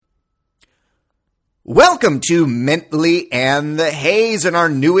Welcome to Mentally and the Haze and our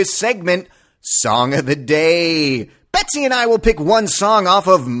newest segment, Song of the Day. Betsy and I will pick one song off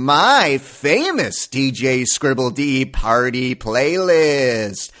of my famous DJ Scribble D party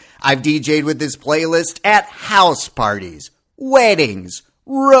playlist. I've DJ'd with this playlist at house parties, weddings,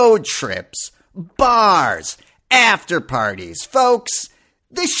 road trips, bars, after parties. Folks,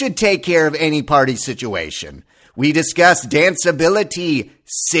 this should take care of any party situation. We discuss danceability,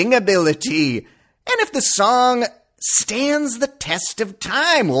 singability, and if the song stands the test of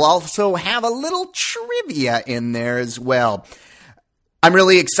time, we'll also have a little trivia in there as well. I'm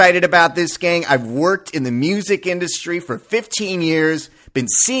really excited about this, gang. I've worked in the music industry for 15 years, been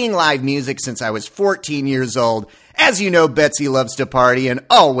seeing live music since I was 14 years old. As you know, Betsy loves to party and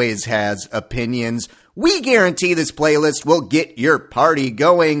always has opinions. We guarantee this playlist will get your party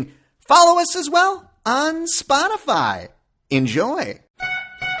going. Follow us as well on Spotify. Enjoy.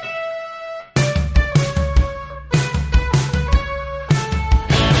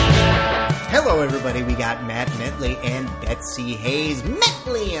 Hello, everybody. We got Matt Mentley and Betsy Hayes.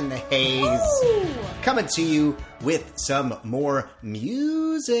 Mentley and the Haze. Ooh. Coming to you with some more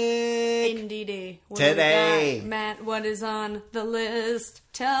music. Indeedy. What Today. do we got? Matt, what is on the list?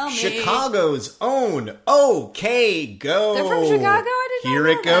 Tell me. Chicago's own OK Go. They're from Chicago? I did not Here know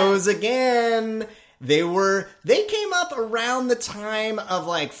it goes again. They came up around the time of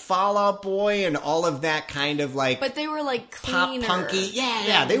like Fall Out Boy and all of that kind of like But they were like cleaner. pop punky.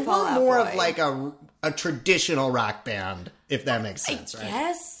 Yeah. They were Fall Out more Boy. of like a traditional rock band, if that makes sense, right?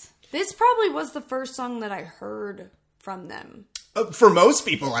 Yes. This probably was the first song that I heard from them. For most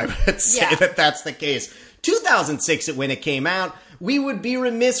people, I would say Yeah. that that's the case. 2006, when it came out, we would be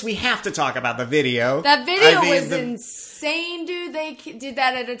remiss. We have to talk about the video. That video I mean, was insane, dude. They did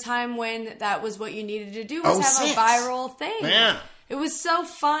that at a time when that was what you needed to do, was have 06. a viral thing. Yeah. It was so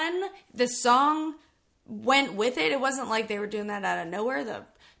fun. The song went with it. It wasn't like they were doing that out of nowhere. The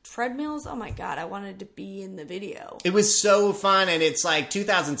treadmills, oh my god, I wanted to be in the video. It was so fun, and it's like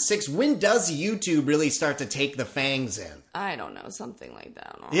 2006. When does YouTube really start to take the fangs in? I don't know, something like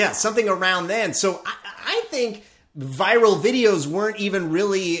that. Yeah, something around then. So I think viral videos weren't even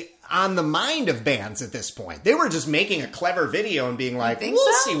really on the mind of bands at this point. They were just making a clever video and being like, think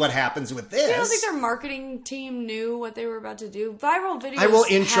we'll so? see what happens with this. I don't think their marketing team knew what they were about to do. Viral videos I will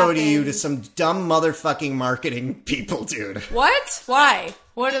intro to you happen- to some dumb motherfucking marketing people, dude. What? Why?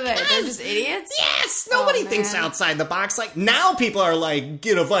 What are they? They're just idiots? Yes! Nobody Oh, thinks man. outside the box. Like, now people are like,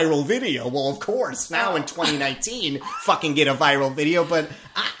 get a viral video. Well, of course, now in 2019, fucking get a viral video. But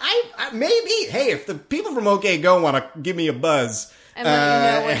I maybe, hey, if the people from OK Go want to give me a buzz And let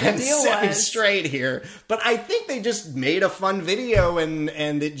you know what the and deal set me was. straight here. But I think they just made a fun video and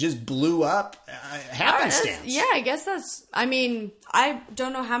it just blew up happenstance. Yeah, I guess that's... I mean, I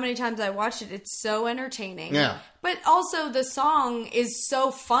don't know how many times I watched it. It's so entertaining. Yeah. But also, the song is so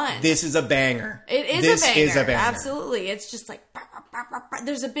fun. This is a banger. It is This a banger. is a banger. Absolutely. It's just like...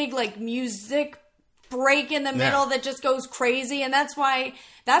 There's a big, like, music break in the middle that just goes crazy. And that's why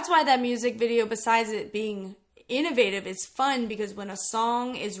that music video, besides it being innovative, is fun, because when a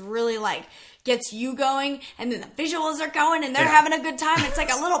song is really, like, gets you going, and then the visuals are going, and they're having a good time, it's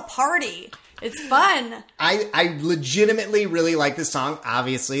like a little party. It's fun. I legitimately really like this song.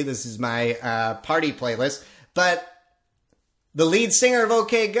 Obviously, this is my party playlist. But the lead singer of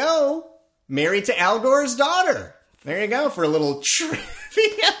OK Go, married to Al Gore's daughter. There you go for a little trivia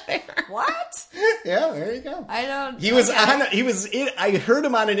there. What? Yeah, there you go. I don't... He was okay. I heard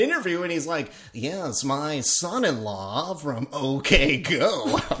him on an interview and he's like, yes, my son-in-law from OK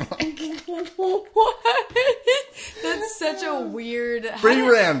Go. I'm like, What? That's such a weird... Pretty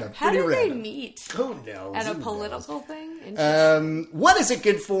random. How Pretty did random. they meet? Who knows? At a Who knows? political thing? Interesting. What is it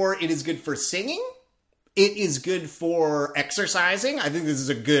good for? It is good for singing. It is good for exercising. I think this is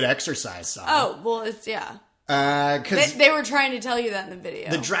a good exercise song. Oh, well, it's... Yeah. Because They were trying to tell you that in the video.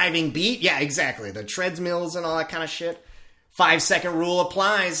 the driving beat, yeah, exactly. The treadmills and all that kind of shit. 5-second rule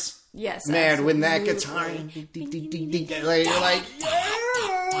applies. Yes. Man, when that absolutely. guitar, like, you're like,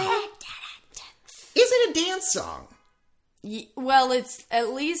 yeah. Is it a dance song? Well, it's at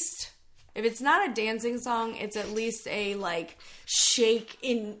least... If it's not a dancing song, it's at least a, like, shake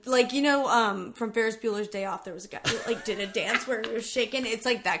in... Like, you know, from Ferris Bueller's Day Off, there was a guy who, like, did a dance where he was shaking. It's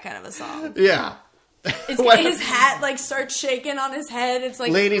like that kind of a song. Yeah. It's, his hat, like, starts shaking on his head. It's,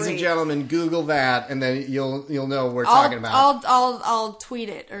 like, Ladies great. and gentlemen, Google that, and then you'll know what we're talking about. I'll tweet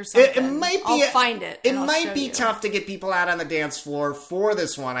it or something. It might be. I'll find it. It and I'll might show be you. tough to get people out on the dance floor for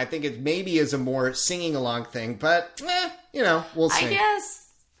this one. I think it maybe is a more singing along thing, but we'll see. I guess.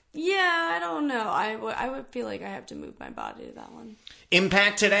 Yeah, I don't know. I would feel like I have to move my body to that one.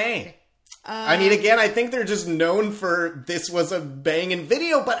 Impact Today. I mean, again, I think they're just known for this was a banging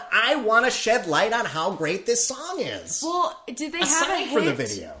video, but I want to shed light on how great this song is. Well, did they have Aside a hit from the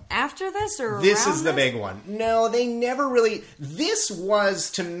video. after this or This around is the this? big one. No, they never really. This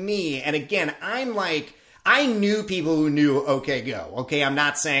was to me, and again, I'm like, I knew people who knew OK Go. Okay, I'm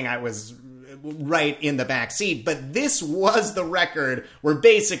not saying I was right in the back seat, but this was the record where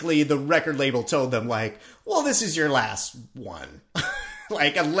basically the record label told them, like, well, this is your last one.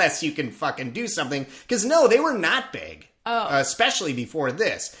 Like, unless you can fucking do something. Because, no, they were not big. Oh. Especially before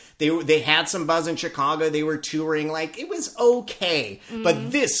this. They had some buzz in Chicago. They were touring. Like, it was okay. But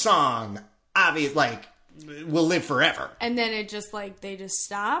this song, obviously, like, will live forever. And then it just, like, they just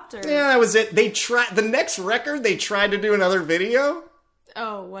stopped? Or? Yeah, that was it. They tried... The next record, they tried to do another video.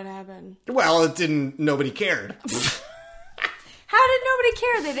 Oh, what happened? Well, it didn't... Nobody cared. How did nobody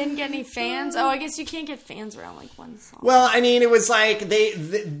care? They didn't get any fans? Oh, I guess you can't get fans around, like, one song. Well, I mean, it was like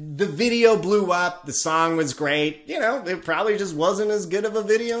the video blew up. The song was great. You know, it probably just wasn't as good of a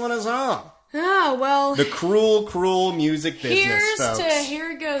video on a song. Oh, well. The cruel, cruel music business, folks.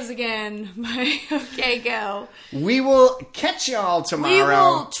 Here It Goes Again by OK Go. We will catch y'all tomorrow. We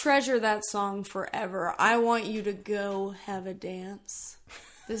will treasure that song forever. I want you to go have a dance.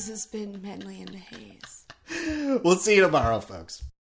 This has been Medley in the Haze. We'll see you tomorrow, folks.